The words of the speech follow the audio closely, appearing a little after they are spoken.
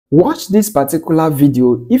watch this particular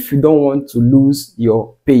video if you don't want to lose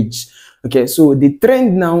your page. Okay, so the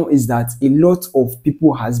trend now is that a lot of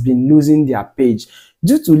people has been losing their page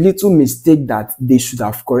due to little mistake that they should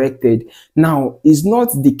have corrected. Now, it's not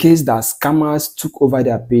the case that scammers took over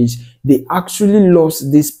their page. They actually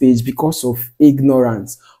lost this page because of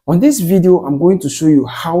ignorance. On this video, I'm going to show you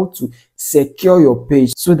how to secure your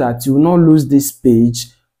page so that you will not lose this page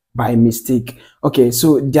by mistake. Okay,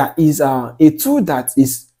 so there is a tool that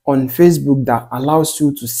is on Facebook that allows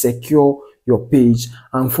you to secure your page,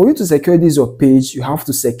 and for you to secure this your page, you have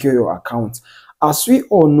to secure your account. As we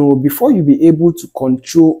all know, before you be able to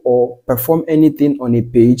control or perform anything on a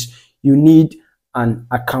page, you need an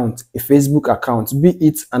account, a Facebook account, be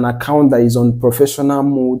it an account that is on professional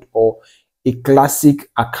mode or a classic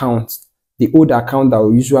account, the old account that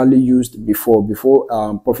we usually used before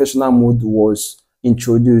professional mode was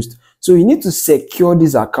introduced. So you need to secure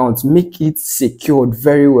this account, make it secured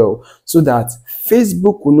very well so that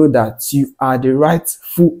Facebook will know that you are the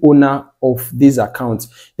rightful owner of this account.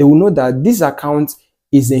 They will know that this account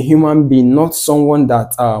is a human being, not someone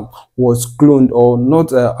that was cloned, or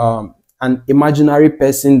not an imaginary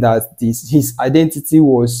person that his identity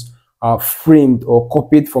was framed or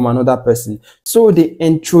copied from another person. So they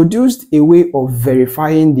introduced a way of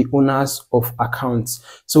verifying the owners of accounts.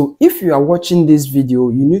 So if you are watching this video,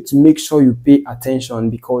 you need to make sure you pay attention,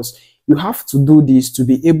 because you have to do this to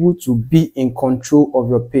be able to be in control of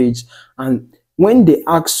your page. And when they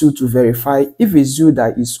ask you to verify if it's you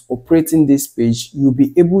that is operating this page, you'll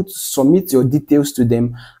be able to submit your details to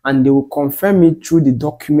them, and they will confirm it through the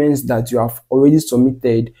documents that you have already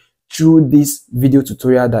submitted through this video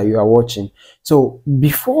tutorial that you are watching. So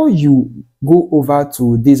before you go over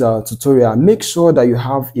to this tutorial, make sure that you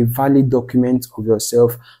have a valid document of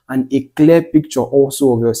yourself and a clear picture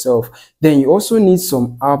also of yourself. Then you also need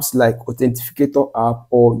some apps like Authenticator app,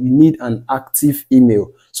 or you need an active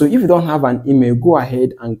email. So if you don't have an email, go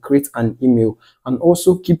ahead and create an email, and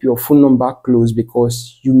also keep your phone number close,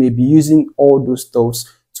 because you may be using all those stuff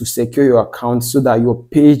to secure your account so that your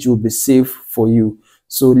page will be safe for you.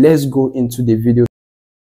 So let's go into the video.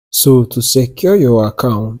 So to secure your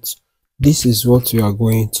account, this is what you are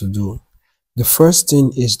going to do. The first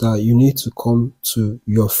thing is that you need to come to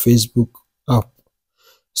your Facebook app.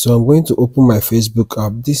 So I'm going to open my Facebook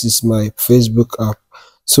app. This is my Facebook app.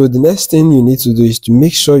 So the next thing you need to do is to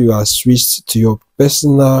make sure you are switched to your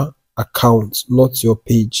personal account, not your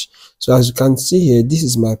page. So as you can see here, this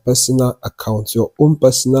is my personal account, your own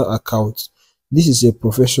personal account. This is a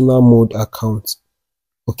professional mode account.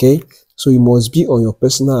 Okay, so you must be on your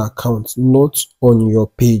personal account, not on your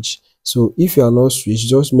page. So if you are not switched,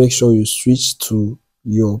 just make sure you switch to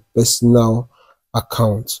your personal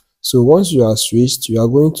account. So once you are switched, you are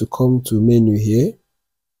going to come to menu here.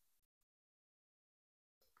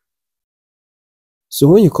 So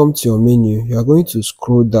when you come to your menu, you are going to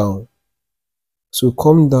scroll down. So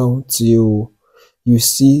come down till you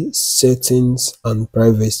see settings and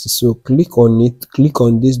privacy. So click on it, click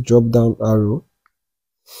on this drop down arrow.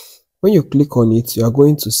 When you click on it, you are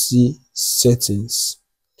going to see settings.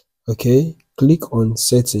 Okay, click on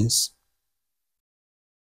settings.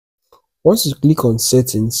 Once you click on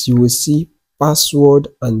settings, you will see password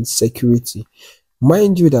and security.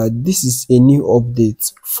 Mind you that this is a new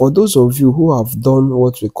update. For those of you who have done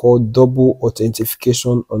what we call double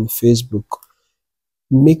authentication on Facebook,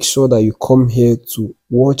 make sure that you come here to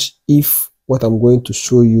watch if what I'm going to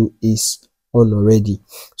show you is on already.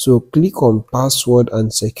 So click on password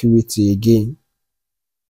and security again.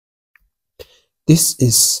 This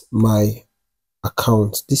is my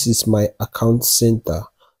account. This is my account center.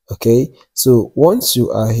 Okay, so once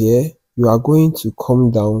you are here, you are going to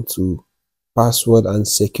come down to password and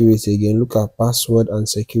security again. Look at password and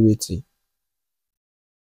security.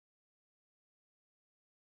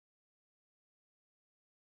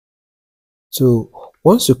 So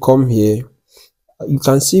once you come here, you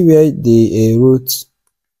can see where they wrote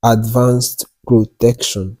advanced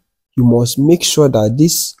protection. You must make sure that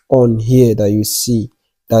this on here that you see,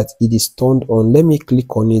 that it is turned on. Let me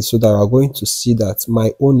click on it so that we're going to see that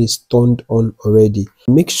my own is turned on already.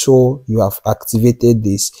 Make sure you have activated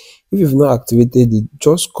this. If you've not activated it,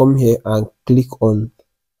 just come here and click on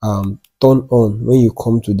turn on when you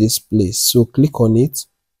come to this place. So click on it.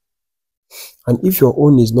 And if your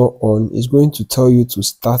own is not on, it's going to tell you to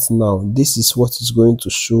start now. This is what is going to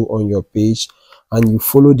show on your page, and you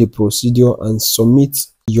follow the procedure and submit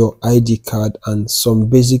your ID card and some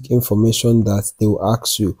basic information that they will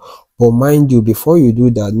ask you. But mind you, before you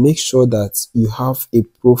do that, make sure that you have a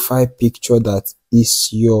profile picture that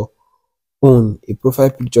is your own, a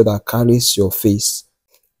profile picture that carries your face.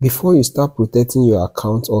 Before you start protecting your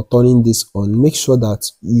account or turning this on, make sure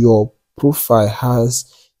that your profile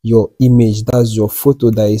has your image, that's your photo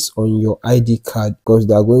that is on your ID card, because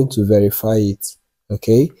they are going to verify it.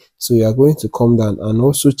 Okay, so you are going to come down and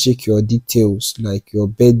also check your details like your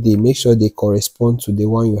birthday. Make sure they correspond to the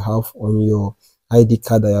one you have on your ID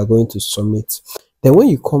card that you are going to submit. Then when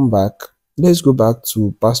you come back, let's go back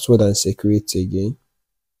to password and security again.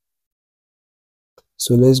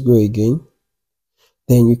 So let's go again.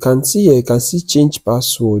 Then you can see here, you can see change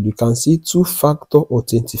password, you can see two-factor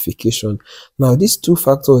authentication. Now this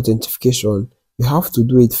two-factor authentication, you have to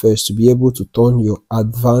do it first to be able to turn your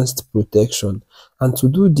advanced protection. And to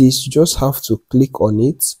do this, you just have to click on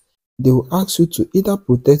it. They will ask you to either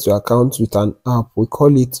protect your account with an app, we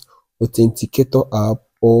call it Authenticator app,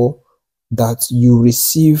 or that you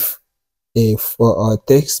receive for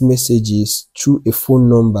text messages through a phone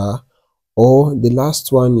number, or the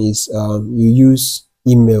last one is you use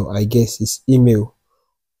email. I guess it's email.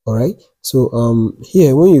 All right, so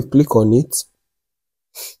here when you click on it,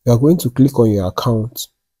 you are going to click on your account.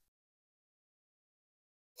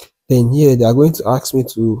 Then here they are going to ask me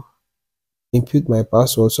to input my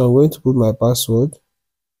password, so I'm going to put my password.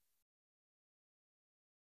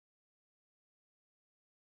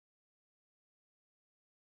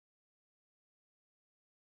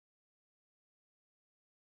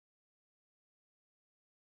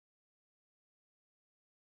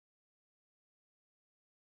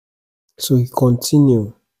 So you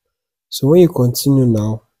continue. So when you continue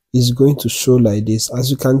now, it's going to show like this.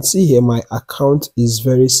 As you can see here, my account is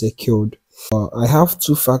very secured. I have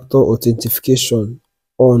two-factor authentication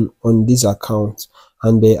on this account,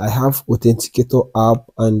 and I have Authenticator app,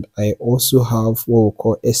 and I also have what we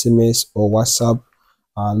call SMS or WhatsApp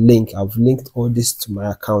link. I've linked all this to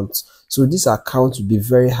my account, so this account will be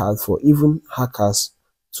very hard for even hackers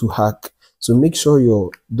to hack. So make sure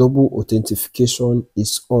your double authentication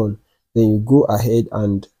is on. Then you go ahead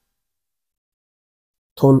and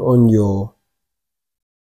turn on your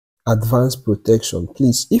advanced protection.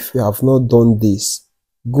 Please, if you have not done this,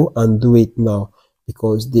 go and do it now,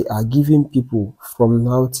 because they are giving people from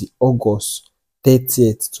now to August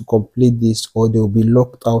 30th to complete this, or they will be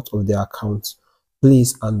locked out of their accounts.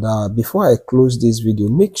 Please, and before I close this video,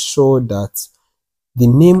 make sure that the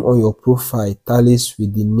name on your profile tallies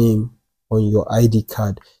with the name on your ID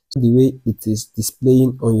card, the way it is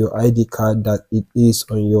displaying on your ID card that it is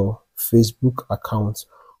on your Facebook account.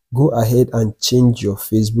 Go ahead and change your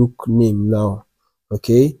Facebook name now.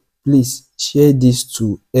 Okay, please share this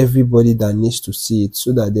to everybody that needs to see it,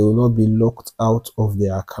 so that they will not be locked out of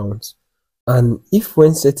their account. And if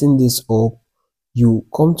when setting this up you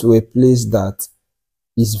come to a place that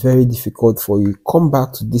is very difficult for you, come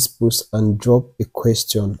back to this post and drop a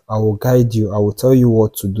question. I will guide you, I will tell you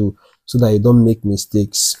what to do so that you don't make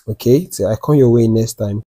mistakes. Okay, so I come your way next time.